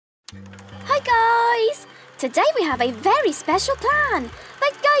Today we have a very special plan.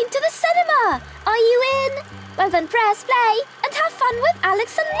 We're going to the cinema. Are you in? Well then press play and have fun with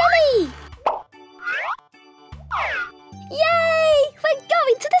Alex and Lily. Yay! We're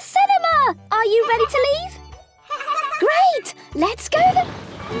going to the cinema. Are you ready to leave? Great! Let's go then.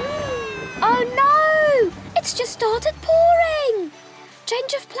 Oh no! It's just started pouring.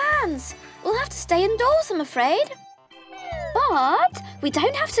 Change of plans. We'll have to stay indoors, I'm afraid. But we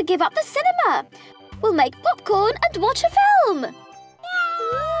don't have to give up the cinema. We'll make popcorn and watch a film.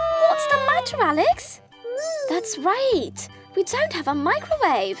 What's the matter, Alex? That's right. We don't have a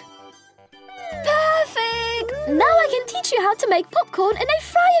microwave. Perfect! Now I can teach you how to make popcorn in a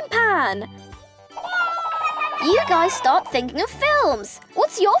frying pan. You guys start thinking of films.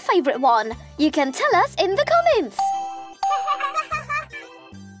 What's your favourite one? You can tell us in the comments.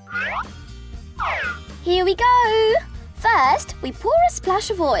 Here we go. First, we pour a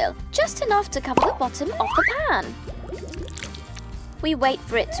splash of oil, just enough to cover the bottom of the pan. We wait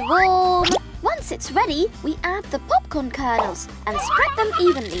for it to warm. Once it's ready, we add the popcorn kernels and spread them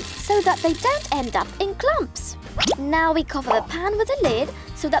evenly so that they don't end up in clumps. Now we cover the pan with a lid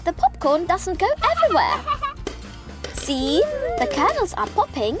so that the popcorn doesn't go everywhere. See? The kernels are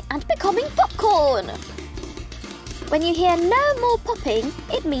popping and becoming popcorn. When you hear no more popping,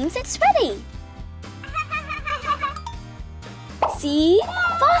 it means it's ready. See?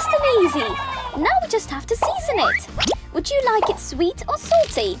 Fast and easy. Now we just have to season it. Would you like it sweet or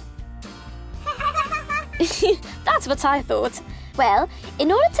salty? That's what I thought. Well,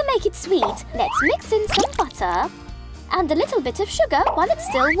 in order to make it sweet, let's mix in some butter and a little bit of sugar while it's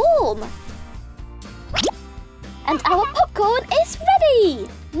still warm. And our popcorn is ready!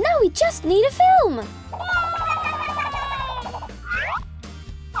 Now we just need a film.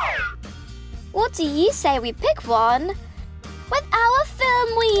 What do you say we pick one? With our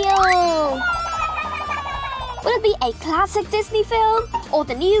film wheel! Will it be a classic Disney film, or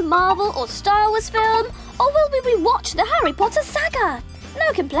the new Marvel or Star Wars film, or will we rewatch the Harry Potter saga?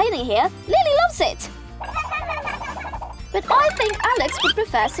 No complaining here, Lily loves it! But I think Alex would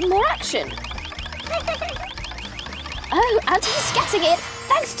prefer some more action. Oh, and he's getting it,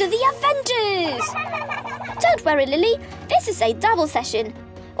 thanks to the Avengers! Don't worry, Lily, this is a double session.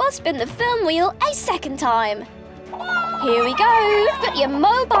 We'll spin the film wheel a second time. Here we go! Put your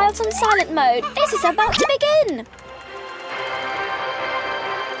mobiles on silent mode. This is about to begin!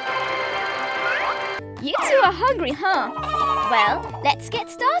 You two are hungry, huh? Well, let's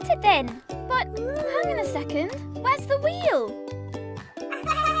get started then. But hang on a second. Where's the wheel?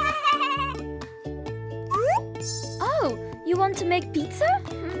 Oh, you want to make pizza?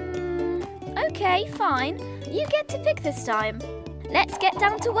 Okay, fine. You get to pick this time. Let's get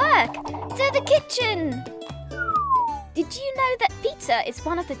down to work. To the kitchen! Did you know that pizza is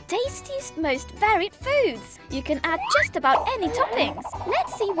one of the tastiest, most varied foods? You can add just about any toppings.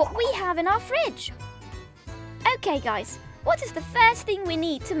 Let's see what we have in our fridge. Okay, guys, what is the first thing we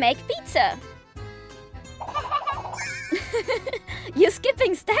need to make pizza? You're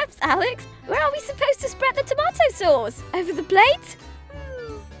skipping steps, Alex. Where are we supposed to spread the tomato sauce? Over the plate?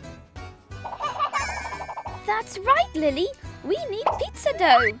 That's right, Lily. We need pizza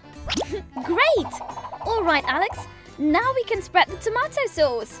dough. Great! All right, Alex. Now we can spread the tomato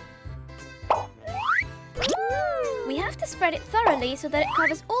sauce. We have to spread it thoroughly so that it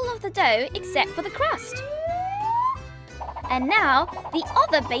covers all of the dough except for the crust. And now, the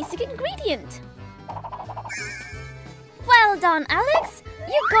other basic ingredient. Well done, Alex!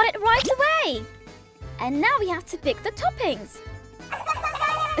 You got it right away! And now we have to pick the toppings.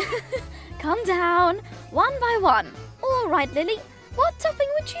 Calm down, one by one. All right, Lily, what topping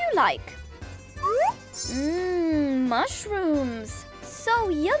would you like? Mushrooms. So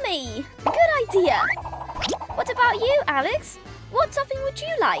yummy. Good idea. What about you, Alex? What topping would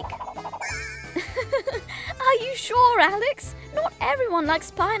you like? Are you sure, Alex? Not everyone likes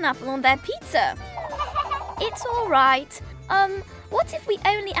pineapple on their pizza. It's all right. What if we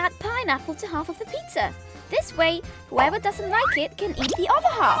only add pineapple to half of the pizza? This way, whoever doesn't like it can eat the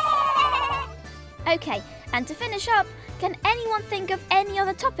other half. Okay, and to finish up, can anyone think of any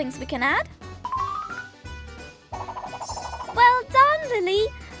other toppings we can add? Well done, Lily!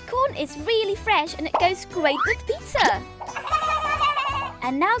 Corn is really fresh and it goes great with pizza.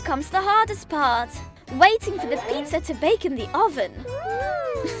 And now comes the hardest part. Waiting for the pizza to bake in the oven.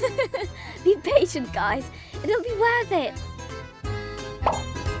 Be patient, guys. It'll be worth it.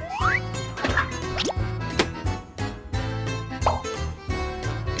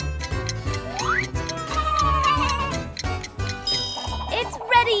 It's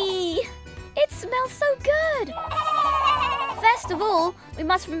ready! It smells so good! First of all, we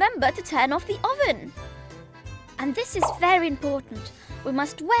must remember to turn off the oven. And this is very important. We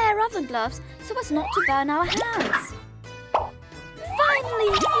must wear oven gloves so as not to burn our hands. Finally,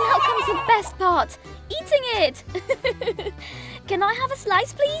 now comes the best part, eating it. Can I have a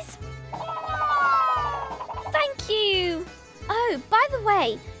slice, please? Thank you. Oh, by the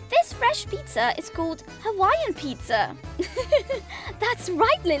way, this fresh pizza is called Hawaiian pizza. That's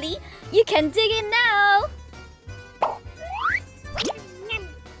right, Lily. You can dig in now.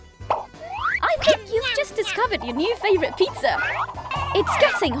 I think you've just discovered your new favourite pizza. It's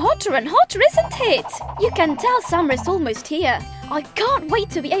getting hotter and hotter, isn't it? You can tell summer is almost here. I can't wait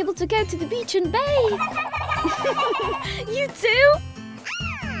to be able to go to the beach and bathe. You too?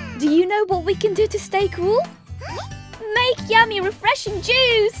 Do you know what we can do to stay cool? Make yummy, refreshing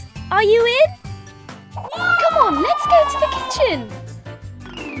juice. Are you in? Come on, let's go to the kitchen.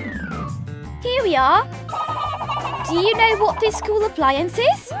 Here we are. Do you know what this cool appliance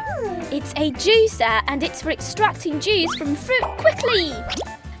is? It's a juicer and it's for extracting juice from fruit quickly.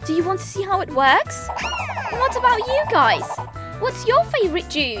 Do you want to see how it works? What about you guys? What's your favourite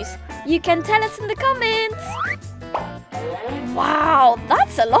juice? You can tell us in the comments. Wow,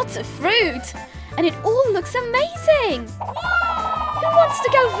 that's a lot of fruit. And it all looks amazing. Who wants to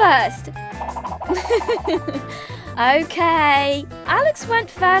go first? Okay, Alex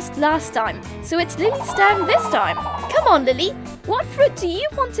went first last time, so it's Lily's turn this time. Come on, Lily. What fruit do you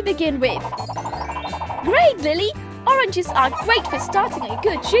want to begin with? Great, Lily. Oranges are great for starting a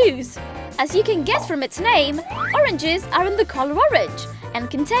good juice. As you can guess from its name, oranges are in the colour orange and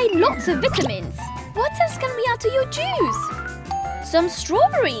contain lots of vitamins. What else can we add to your juice? Some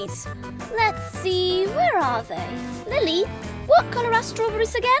strawberries. Let's see, where are they? Lily, what colour are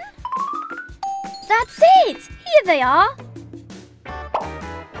strawberries again? That's it! Here they are!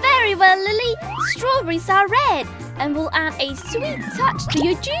 Very well, Lily. Strawberries are red and will add a sweet touch to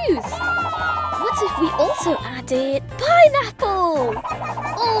your juice. What if we also added pineapple?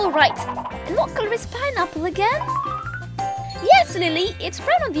 All right. And what colour is pineapple again? Yes, Lily, it's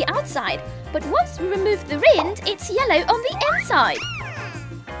brown on the outside, but once we remove the rind, it's yellow on the inside.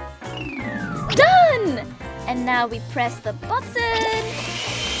 Done! And now we press the button.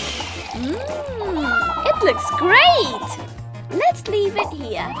 It looks great! Let's leave it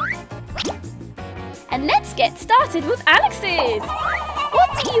here. And let's get started with Alex's.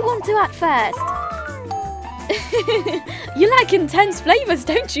 What do you want to add first? You like intense flavours,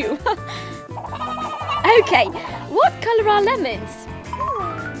 don't you? Okay, what colour are lemons?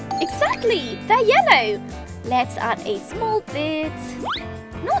 Exactly, they're yellow. Let's add a small bit.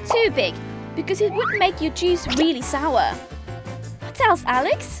 Not too big, because it would make your juice really sour. What else,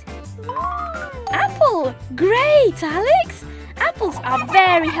 Alex? Apple! Great, Alex! Apples are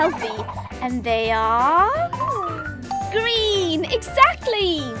very healthy. And they are... green!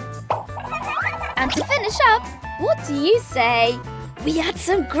 Exactly! And to finish up, what do you say? We add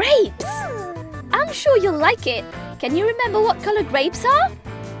some grapes! I'm sure you'll like it. Can you remember what colour grapes are?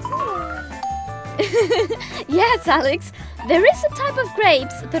 Yes, Alex. There is a type of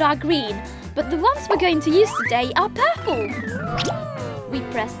grapes that are green, but the ones we're going to use today are purple. We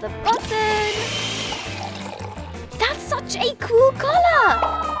press the button. That's such a cool colour!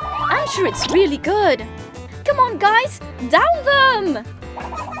 I'm sure it's really good. Come on, guys, down them!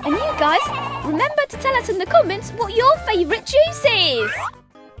 And you guys, remember to tell us in the comments what your favourite juice is.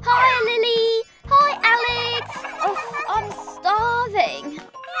 Hi, Lily. Hi, Alex. Oh, I'm starving.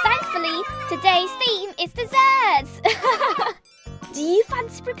 Thankfully, today's theme is desserts. Do you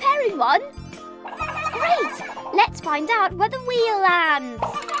fancy preparing one? Great! Let's find out where the wheel lands.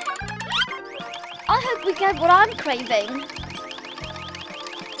 I hope we get what I'm craving.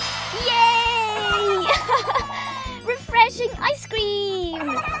 Yay! Refreshing ice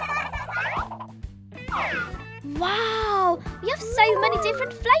cream! Wow! We have so many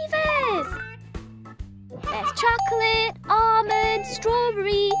different flavours! There's chocolate, almond,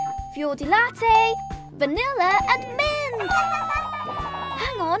 strawberry, fior di latte, vanilla and mint!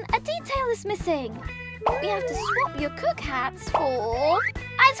 Hang on, a detail is missing. We have to swap your cook hats for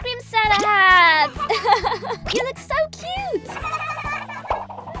ice cream soda hats! You look so cute!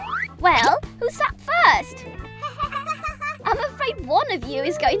 Well, who sat first? I'm afraid one of you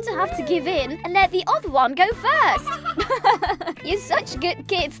is going to have to give in and let the other one go first. You're such good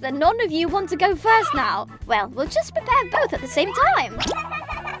kids that none of you want to go first now. Well, we'll just prepare both at the same time.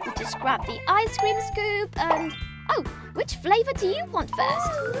 We'll just grab the ice cream scoop and... Oh, which flavour do you want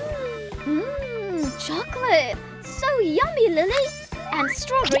first? Chocolate. So yummy, Lily. And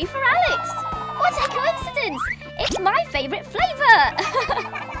strawberry for Alex. What a coincidence. It's my favourite flavour.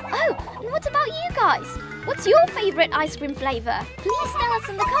 Oh, and what about you guys? What's your favourite ice cream flavour? Please tell us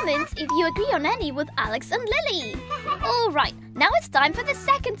in the comments if you agree on any with Alex and Lily. Alright, now it's time for the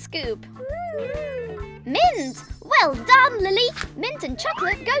second scoop. Mint! Well done, Lily! Mint and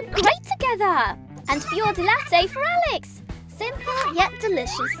chocolate go great together. And fior di latte for Alex. Simple yet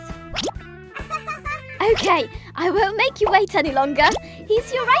delicious. Okay, I won't make you wait any longer.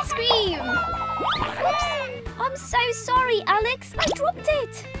 Here's your ice cream. Oops, I'm so sorry, Alex. I dropped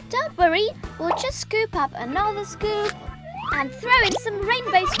it. Don't worry, we'll just scoop up another scoop and throw in some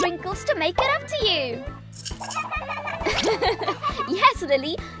rainbow sprinkles to make it up to you. Yes,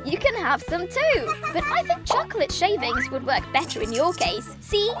 Lily, you can have some too. But I think chocolate shavings would work better in your case.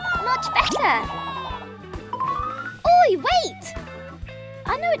 See? Much better. Oi, wait!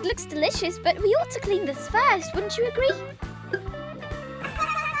 I know it looks delicious, but we ought to clean this first, wouldn't you agree?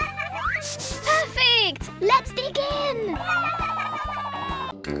 Perfect! Let's dig in!